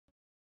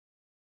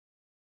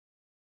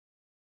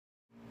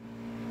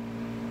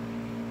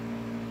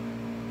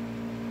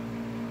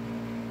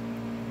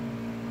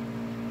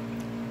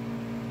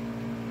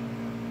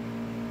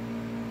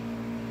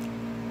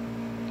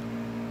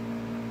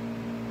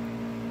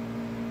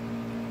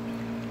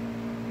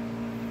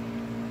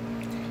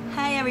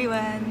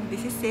everyone,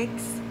 this is Six.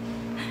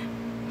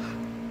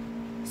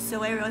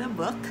 So I wrote a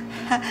book.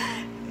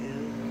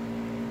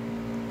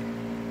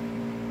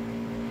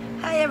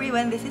 Hi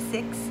everyone, this is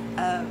Six.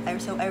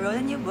 I wrote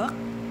a new book.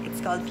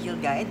 It's called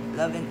Field Guide,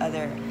 Love and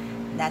Other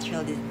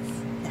Natural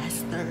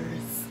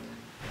Disasters.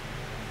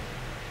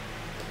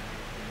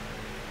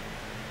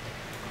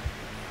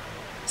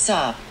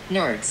 Sup,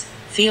 nerds.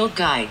 Field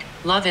Guide,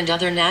 Love and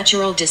Other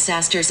Natural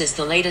Disasters is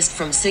the latest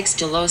from Six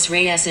de los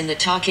Reyes in the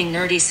Talking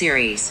Nerdy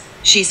series.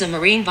 She's a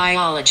marine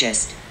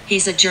biologist.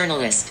 He's a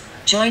journalist.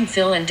 Join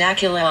Phil and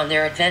Dacula on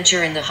their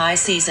adventure in the high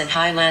seas and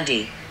high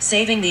landy.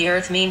 Saving the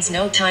earth means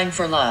no time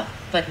for love.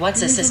 But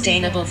what's a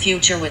sustainable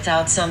future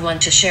without someone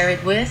to share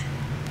it with?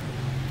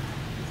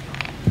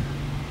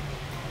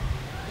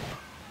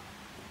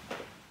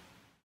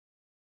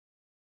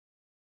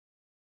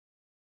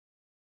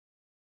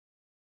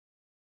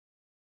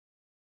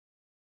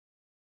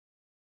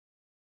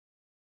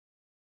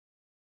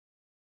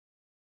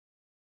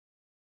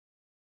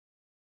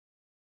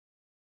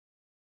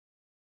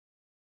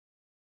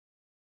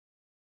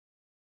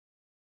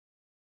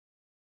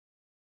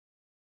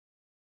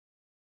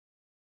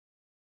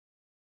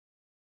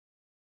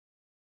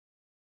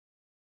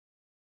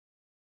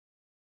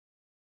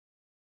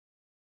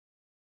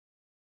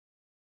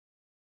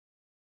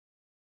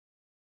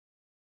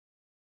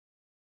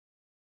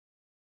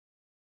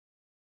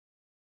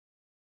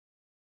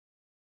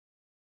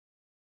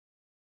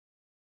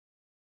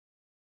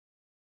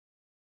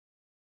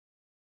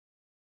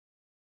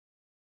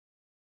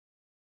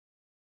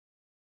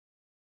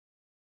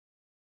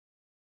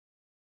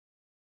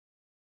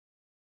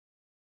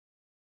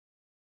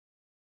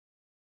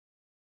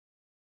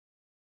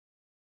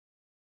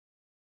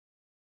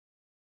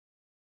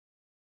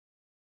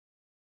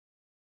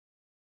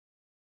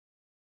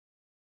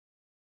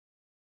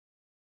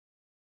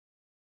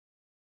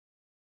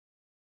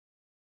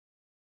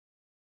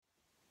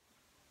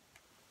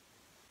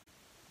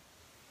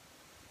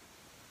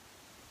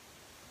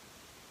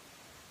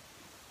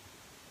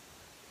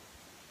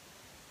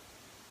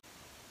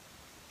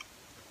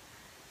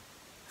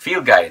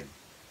 Field Guide,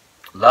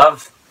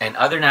 Love and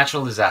Other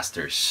Natural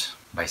Disasters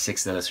by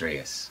Six de los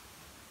Reyes.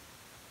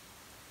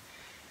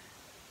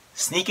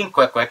 Sneaking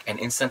Kwek and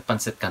Instant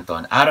Pancit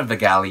Canton out of the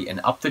galley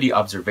and up to the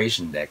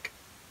observation deck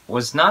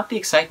was not the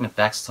excitement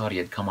Dax thought he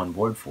had come on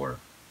board for,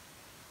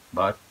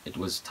 but it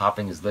was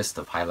topping his list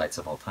of highlights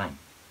of all time.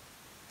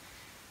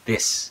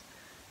 This,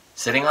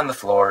 sitting on the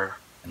floor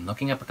and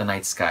looking up at the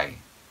night sky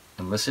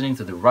and listening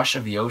to the rush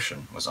of the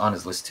ocean, was on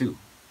his list too.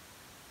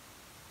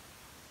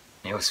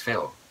 It was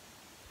Phil.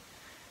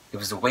 It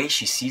was the way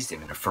she seized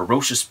him in a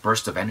ferocious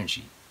burst of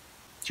energy.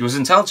 She was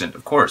intelligent,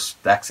 of course.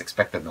 Dax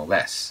expected no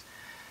less.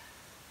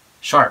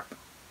 Sharp,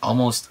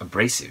 almost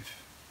abrasive.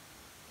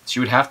 She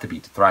would have to be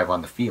to thrive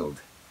on the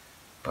field.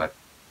 But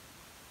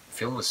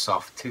Phil was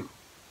soft too.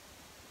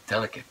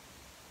 Delicate,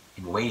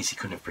 in ways he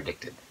couldn't have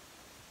predicted.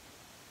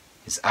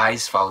 His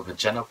eyes followed the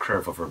gentle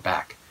curve of her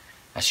back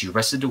as she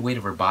rested the weight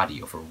of her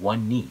body over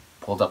one knee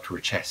pulled up to her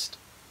chest.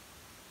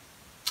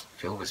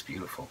 Phil was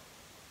beautiful.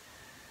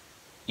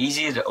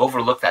 Easy to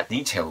overlook that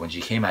detail when she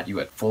came at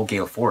you at full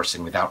gale force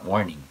and without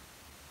warning.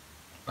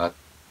 But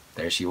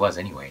there she was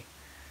anyway.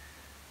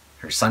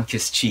 Her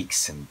sun-kissed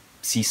cheeks and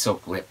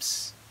sea-soaked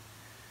lips.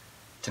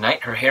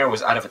 Tonight her hair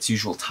was out of its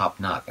usual top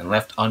knot and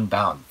left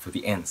unbound for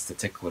the ends to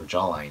tickle her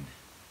jawline.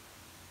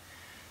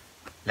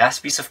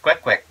 "Last piece of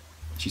kwek,"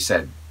 she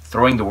said,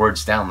 throwing the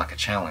words down like a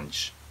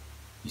challenge.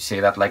 You say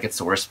that like it's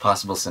the worst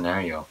possible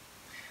scenario.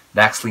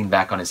 Dax leaned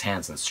back on his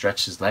hands and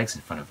stretched his legs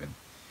in front of him.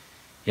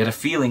 He had a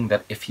feeling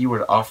that if he were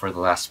to offer the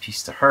last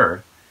piece to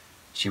her,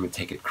 she would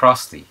take it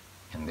crossly,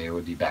 and they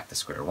would be back to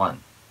square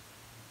one.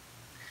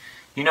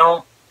 You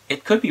know,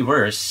 it could be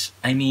worse.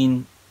 I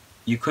mean,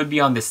 you could be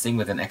on this thing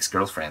with an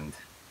ex-girlfriend.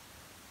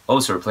 Oh,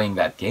 so we're playing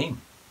that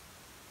game?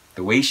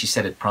 The way she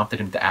said it prompted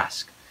him to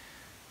ask,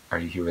 "Are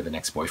you here with an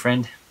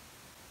ex-boyfriend?"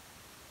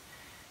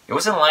 It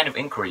wasn't a line of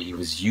inquiry he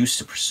was used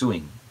to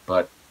pursuing,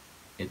 but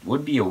it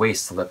would be a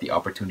waste to let the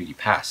opportunity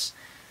pass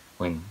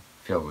when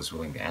Phil was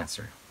willing to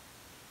answer.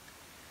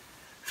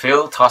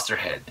 Phil tossed her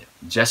head,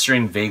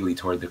 gesturing vaguely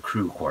toward the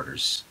crew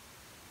quarters.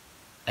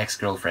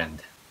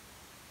 "Ex-girlfriend."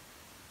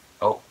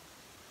 Oh.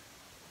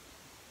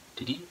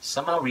 Did he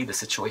somehow read the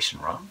situation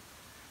wrong?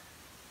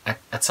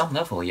 At some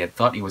level, he had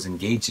thought he was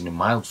engaged in a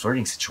mild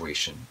flirting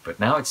situation, but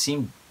now it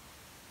seemed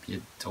he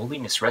had totally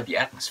misread the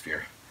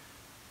atmosphere.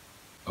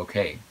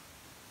 Okay,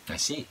 I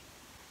see.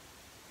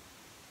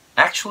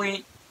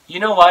 "Actually, you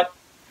know what?"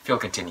 Phil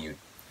continued,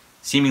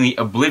 seemingly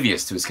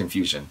oblivious to his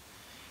confusion.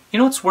 "You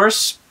know what's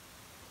worse?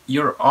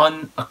 You're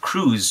on a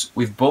cruise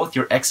with both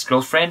your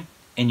ex-girlfriend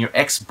and your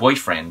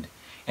ex-boyfriend,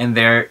 and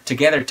they're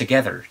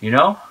together, you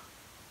know?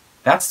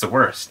 That's the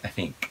worst, I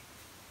think."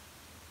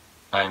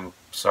 "I'm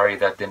sorry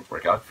that didn't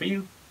work out for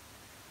you."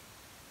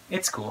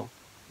 "It's cool.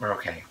 We're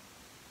okay.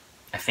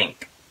 I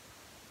think.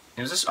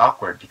 It was just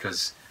awkward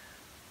because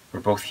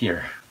we're both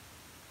here."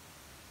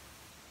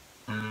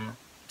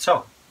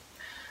 So,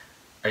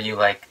 are you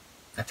like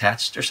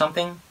attached or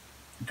something?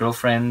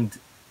 Girlfriend,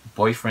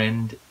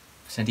 boyfriend,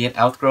 sentient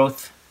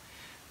outgrowth,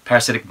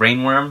 parasitic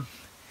brainworm?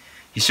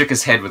 He shook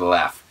his head with a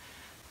laugh.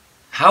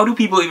 How do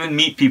people even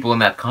meet people in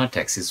that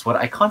context is what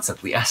I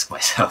constantly ask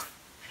myself.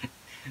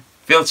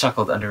 Phil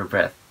chuckled under her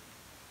breath.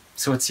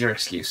 So what's your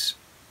excuse?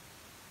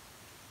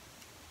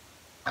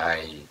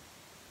 I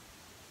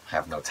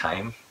have no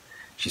time,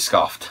 she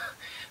scoffed.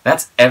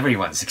 That's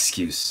everyone's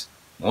excuse.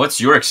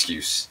 What's your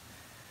excuse?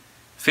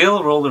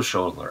 Phil rolled her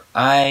shoulder.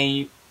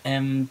 I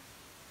am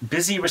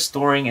busy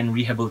restoring and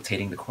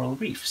rehabilitating the coral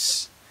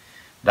reefs.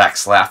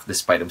 Dax laughed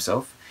despite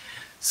himself.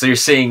 So you're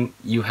saying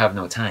you have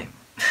no time?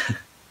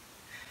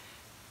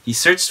 He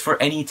searched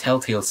for any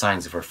telltale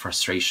signs of her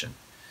frustration.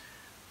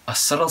 A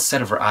subtle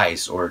set of her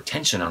eyes, or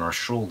tension on her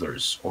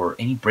shoulders, or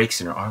any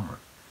breaks in her armor.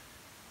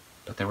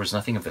 But there was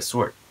nothing of the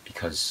sort,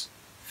 because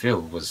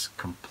Phil was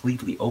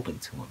completely open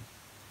to him.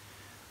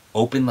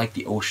 Open like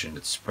the ocean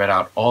that spread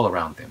out all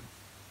around them.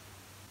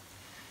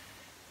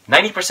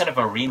 90% of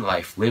marine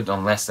life lived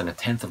on less than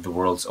 1/10 of the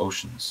world's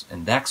oceans,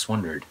 and Dax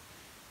wondered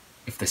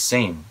if the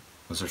same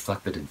was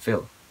reflected in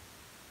Phil.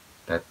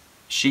 That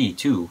she,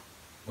 too,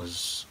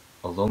 was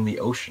a lonely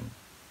ocean,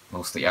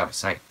 mostly out of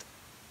sight.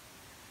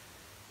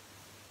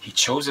 He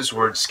chose his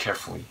words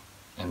carefully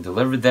and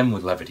delivered them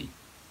with levity.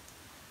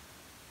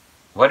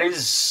 What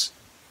is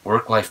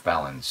work-life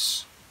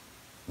balance?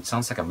 It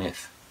sounds like a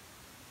myth.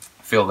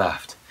 Phil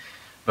laughed,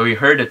 though he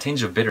heard a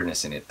tinge of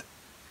bitterness in it.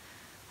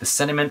 The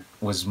sentiment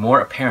was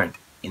more apparent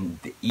in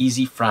the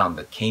easy frown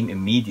that came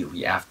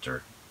immediately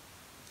after.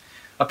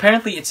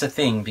 Apparently it's a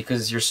thing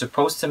because you're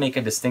supposed to make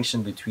a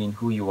distinction between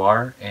who you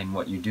are and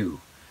what you do.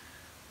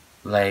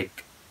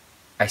 Like,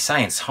 I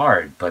science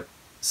hard, but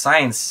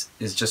science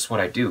is just what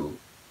I do.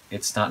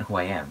 It's not who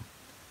I am.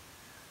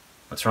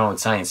 What's wrong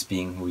with science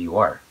being who you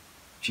are?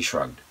 She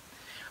shrugged.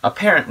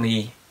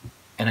 Apparently,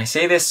 and I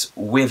say this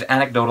with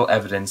anecdotal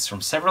evidence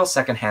from several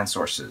second-hand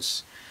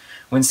sources,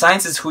 when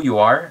science is who you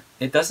are,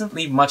 it doesn't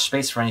leave much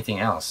space for anything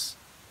else.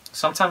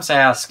 Sometimes I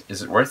ask,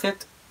 is it worth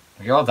it?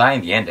 We all die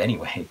in the end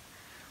anyway.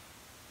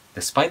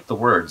 Despite the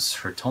words,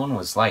 her tone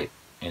was light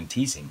and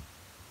teasing.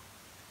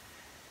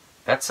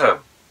 That's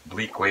a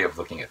bleak way of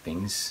looking at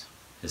things.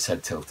 His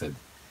head tilted.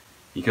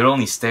 He could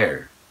only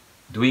stare.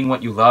 Doing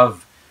what you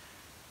love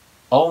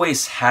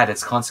always had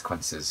its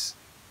consequences.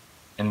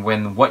 And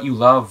when what you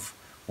love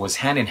was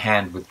hand in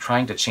hand with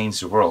trying to change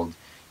the world,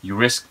 you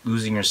risk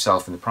losing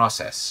yourself in the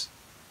process.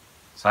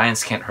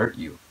 Science can't hurt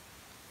you.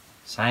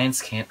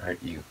 Science can't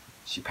hurt you,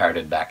 she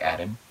parroted back at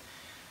him.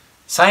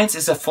 Science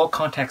is a full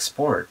contact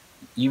sport.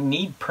 You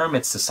need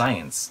permits to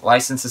science,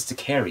 licenses to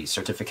carry,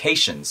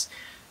 certifications,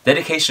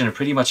 dedication to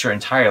pretty much your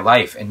entire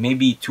life, and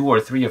maybe 2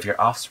 or 3 of your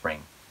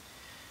offspring.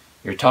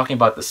 You're talking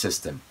about the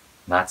system,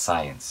 not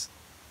science.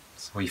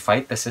 So we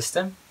fight the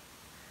system?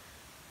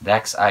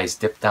 Dak's eyes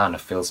dipped down to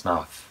Phil's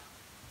mouth,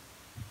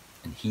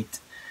 and heat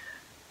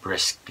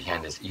brisked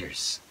behind his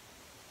ears.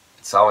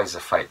 It's always a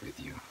fight with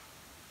you.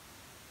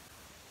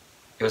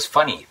 It was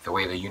funny the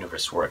way the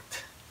universe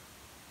worked.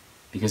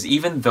 Because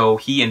even though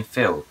he and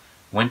Phil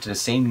went to the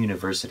same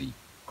university,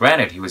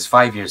 granted he was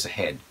 5 years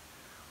ahead,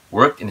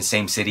 worked in the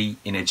same city,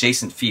 in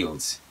adjacent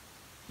fields,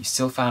 he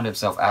still found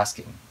himself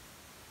asking,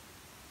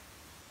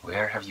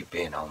 where have you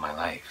been all my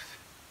life?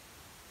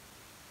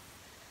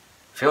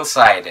 Phil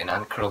sighed and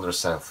uncurled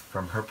herself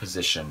from her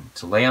position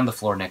to lay on the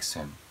floor next to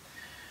him.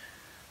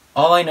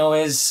 All I know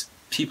is,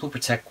 people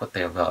protect what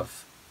they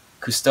love.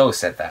 Cousteau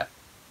said that.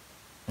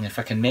 And if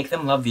I can make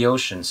them love the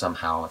ocean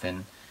somehow,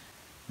 then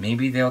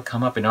maybe they'll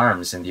come up in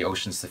arms in the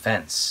ocean's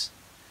defense.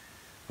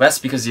 Less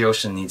because the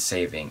ocean needs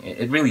saving,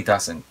 it really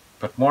doesn't,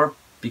 but more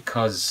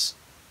because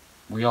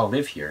we all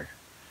live here.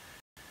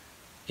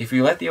 If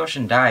we let the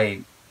ocean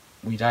die,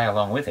 we die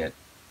along with it.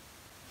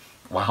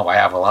 Wow, I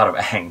have a lot of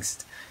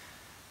angst.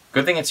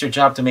 Good thing it's your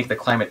job to make the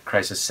climate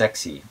crisis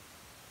sexy.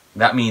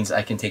 That means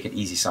I can take it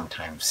easy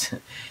sometimes.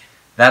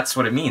 That's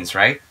what it means,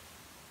 right?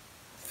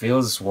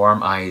 Phil's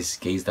warm eyes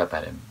gazed up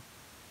at him,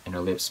 and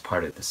her lips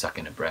parted to suck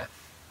in a breath.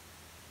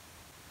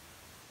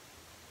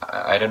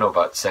 I don't know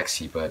about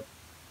sexy, but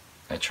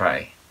I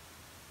try.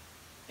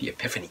 The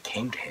epiphany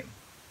came to him,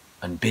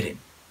 unbidden.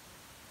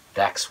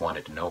 Dax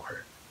wanted to know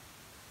her.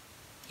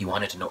 He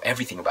wanted to know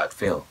everything about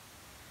Phil.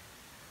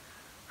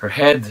 Her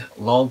head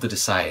lolled to the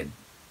side.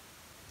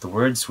 The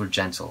words were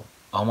gentle,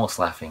 almost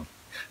laughing.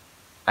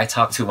 I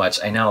talk too much,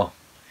 I know.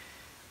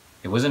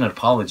 It was an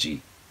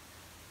apology,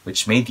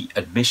 which made the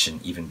admission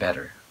even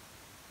better.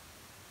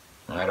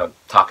 I don't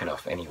talk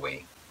enough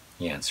anyway,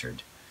 he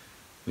answered,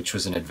 which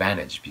was an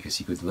advantage because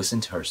he could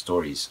listen to her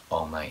stories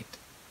all night.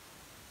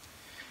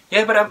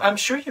 Yeah, but I'm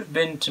sure you've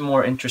been to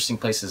more interesting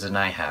places than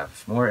I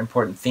have, more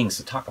important things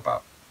to talk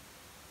about.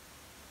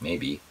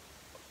 Maybe.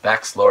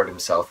 Dax lowered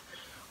himself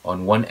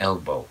on one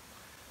elbow,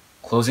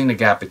 closing the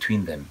gap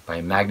between them by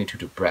a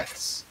magnitude of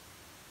breaths.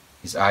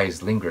 His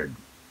eyes lingered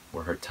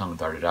where her tongue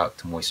darted out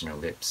to moisten her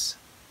lips.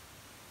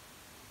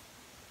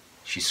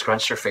 She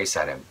scrunched her face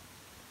at him.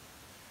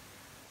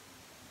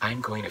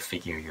 I'm going to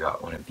figure you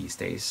out one of these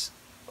days.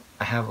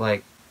 I have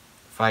like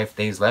 5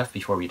 days left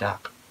before we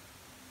dock.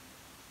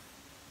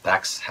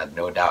 Dax had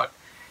no doubt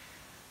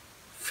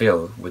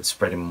Phil would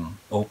spread him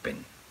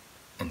open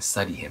and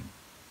study him,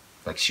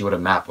 like she would a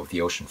map of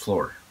the ocean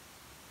floor.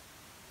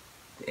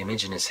 The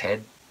image in his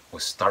head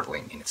was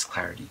startling in its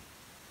clarity.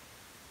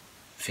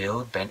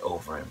 Phil bent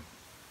over him,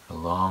 her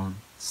long,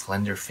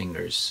 slender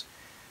fingers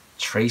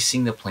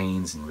tracing the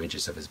planes and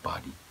ridges of his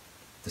body,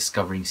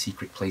 discovering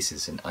secret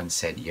places and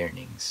unsaid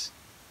yearnings.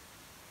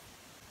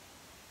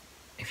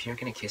 "If you're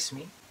gonna kiss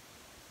me,"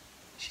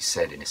 she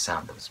said in a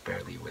sound that was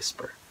barely a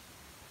whisper,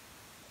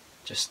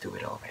 "just do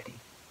it already."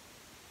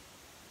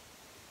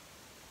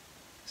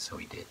 So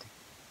he did.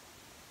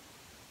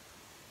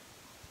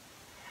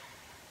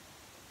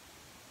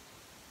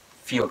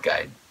 Field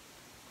Guide: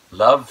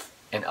 Love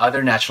and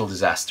Other Natural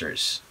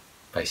Disasters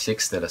by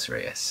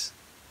Reyes.